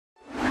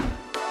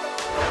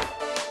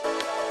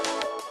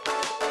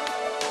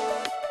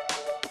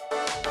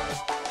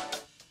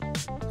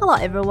Hello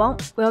everyone,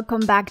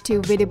 welcome back to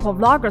VideoProc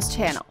Vloggers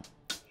channel.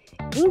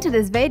 In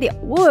today's video,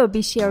 we will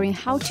be sharing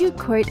how to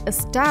create a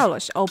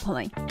stylish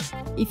opening.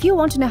 If you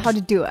want to know how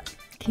to do it,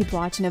 keep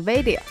watching the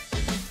video.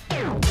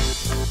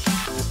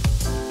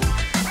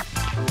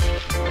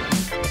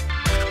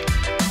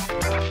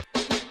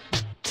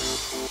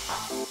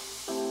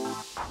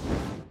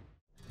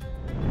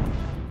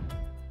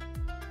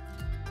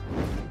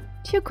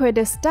 To create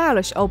a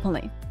stylish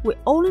opening, we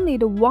only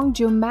need one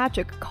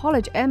geometric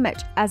collage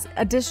image as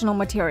additional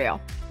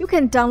material. You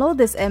can download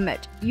this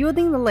image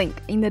using the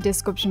link in the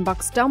description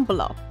box down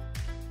below.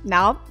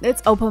 Now,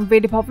 let's open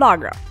VideoProc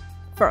Vlogger.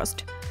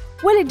 First,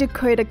 we need to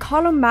create a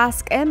color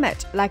mask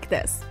image like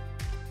this.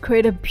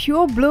 Create a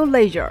pure blue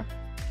layer.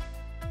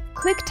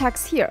 Click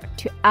text here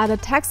to add a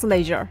text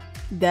layer,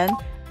 then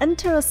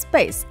enter a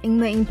space in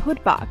the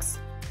input box.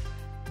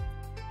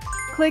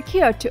 Click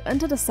here to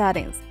enter the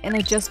settings and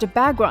adjust the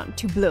background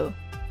to blue.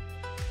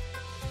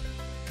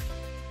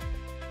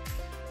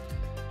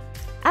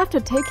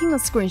 After taking a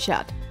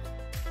screenshot,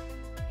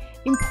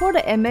 import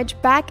the image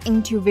back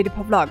into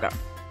VideoProc Vlogger.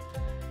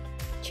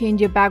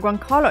 Change your background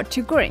color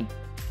to green.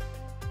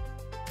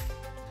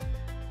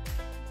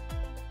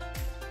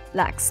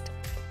 Next,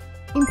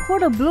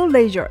 import a blue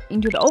layer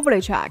into the overlay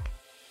track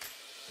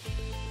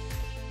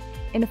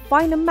and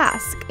find a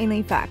mask in the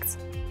effects.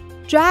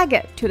 Drag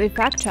it to the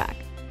effect track.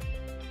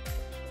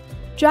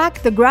 Drag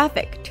the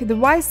graphic to the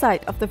right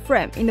side of the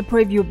frame in the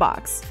preview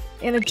box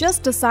and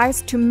adjust the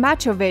size to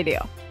match your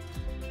video.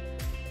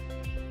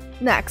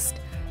 Next,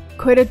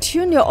 create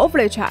two new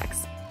overlay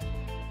tracks.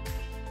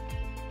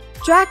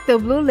 Drag the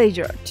blue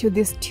layer to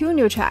these two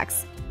new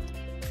tracks.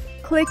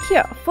 Click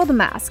here for the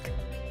mask.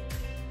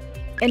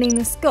 And in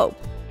the scope,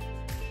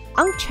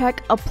 uncheck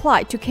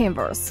Apply to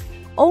Canvas.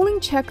 Only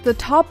check the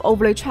top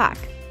overlay track.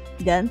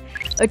 Then,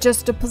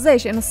 adjust the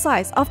position and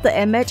size of the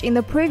image in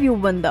the preview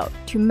window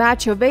to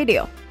match your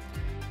video.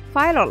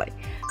 Finally,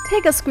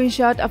 take a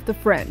screenshot of the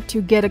frame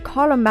to get a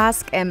color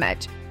mask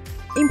image.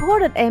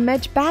 Import the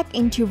image back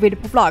into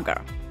VideoProc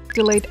Vlogger.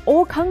 Delete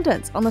all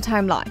contents on the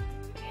timeline.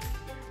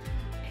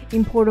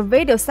 Import a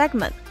video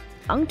segment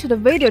onto the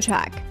video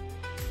track.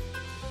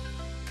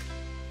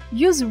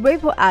 Use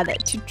Ripple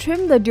Edit to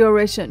trim the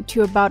duration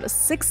to about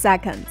 6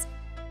 seconds.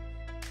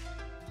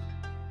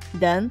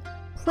 Then,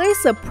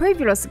 place a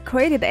previously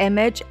created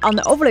image on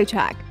the overlay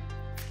track.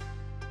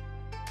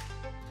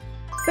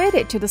 Fit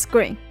it to the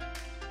screen.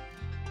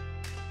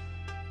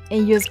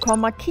 And use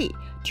Chroma key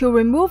to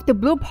remove the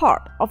blue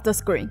part of the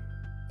screen.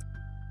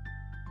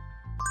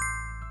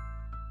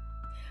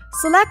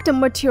 Select the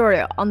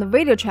material on the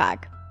video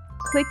track.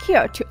 Click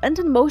here to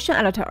enter the motion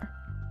editor.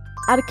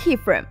 Add a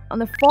keyframe on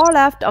the far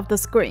left of the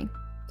screen.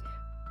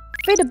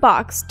 Fit the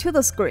box to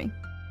the screen.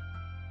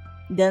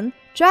 Then,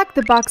 drag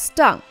the box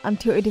down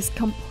until it is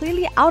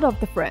completely out of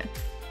the frame.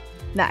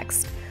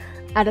 Next,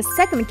 add a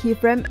second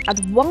keyframe at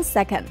 1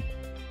 second.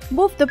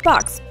 Move the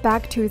box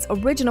back to its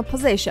original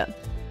position.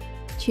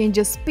 Change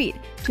the speed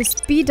to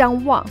speed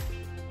down 1.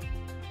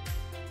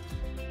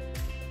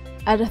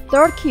 Add a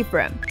third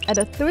keyframe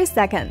at 3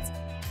 seconds.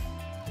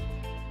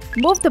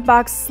 Move the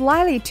box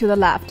slightly to the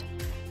left,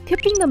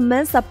 keeping the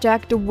main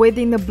subject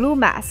within the blue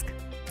mask.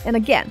 And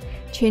again,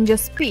 change the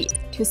speed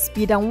to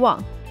speed down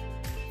 1.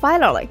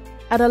 Finally,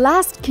 add a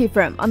last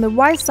keyframe on the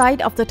right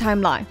side of the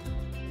timeline.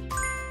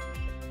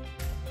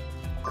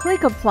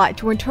 Click Apply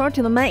to return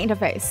to the main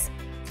interface.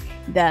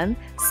 Then,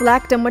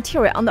 select the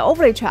material on the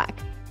overlay track.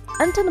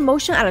 Enter the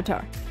motion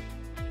editor.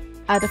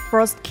 Add the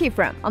first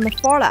keyframe on the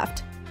far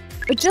left.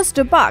 Adjust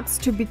the box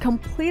to be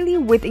completely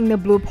within the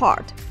blue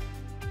part.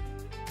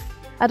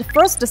 Add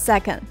first the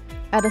second.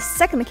 Add a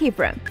second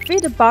keyframe.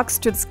 Fit the box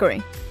to the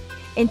screen.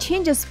 And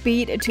change the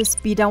speed to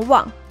speed down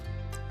 1.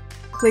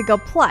 Click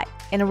Apply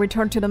and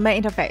return to the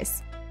main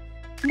interface.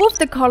 Move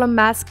the color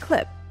mask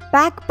clip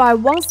back by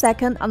 1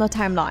 second on the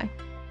timeline.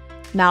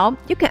 Now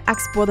you can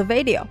export the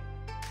video.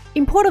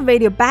 Import the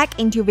video back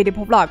into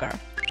VideoProc Vlogger.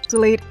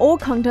 Delete all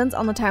contents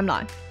on the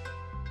timeline.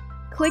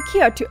 Click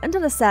here to enter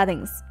the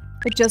settings.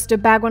 Adjust the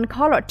background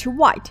color to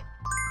white.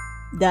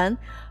 Then,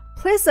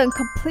 place a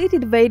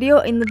completed video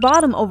in the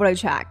bottom overlay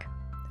track.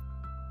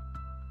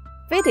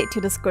 Fit it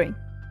to the screen.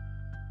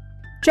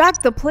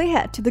 Drag the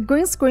playhead to the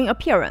green screen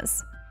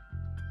appearance.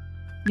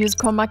 Use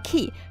Chroma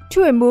key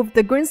to remove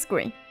the green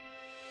screen.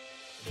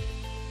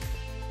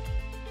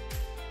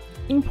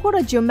 Import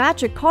a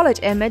geometric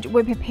collage image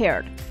we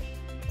prepared.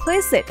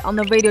 Place it on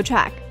the video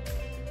track.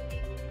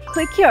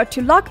 Click here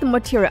to lock the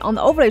material on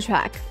the overlay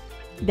track.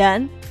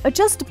 Then,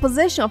 adjust the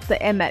position of the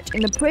image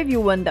in the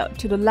preview window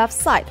to the left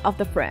side of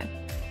the frame.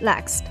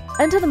 Next,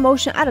 enter the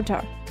motion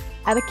editor.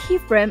 Add a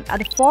keyframe at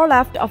the far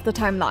left of the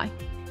timeline.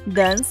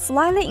 Then,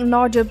 slightly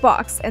enlarge the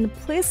box and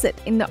place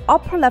it in the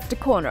upper left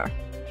corner.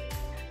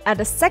 Add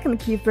a second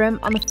keyframe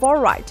on the far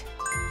right.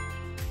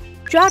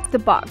 Drag the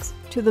box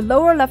to the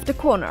lower left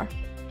corner.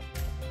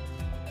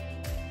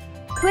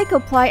 Click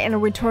Apply and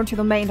return to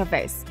the main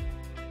interface.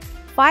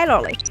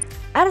 Finally,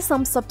 add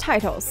some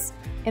subtitles,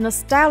 and a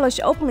stylish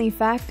opening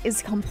effect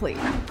is complete.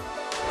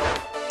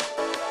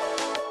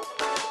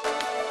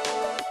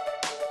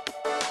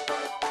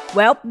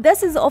 Well,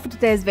 this is all for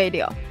today's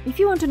video. If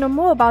you want to know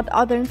more about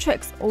other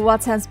tricks or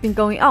what has been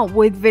going on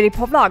with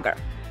VideoProc Vlogger,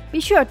 be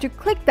sure to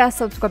click that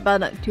subscribe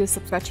button to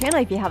subscribe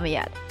channel if you haven't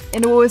yet.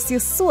 And we will see you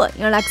soon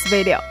in our next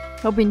video.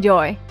 Hope you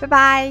enjoy. Bye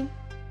bye!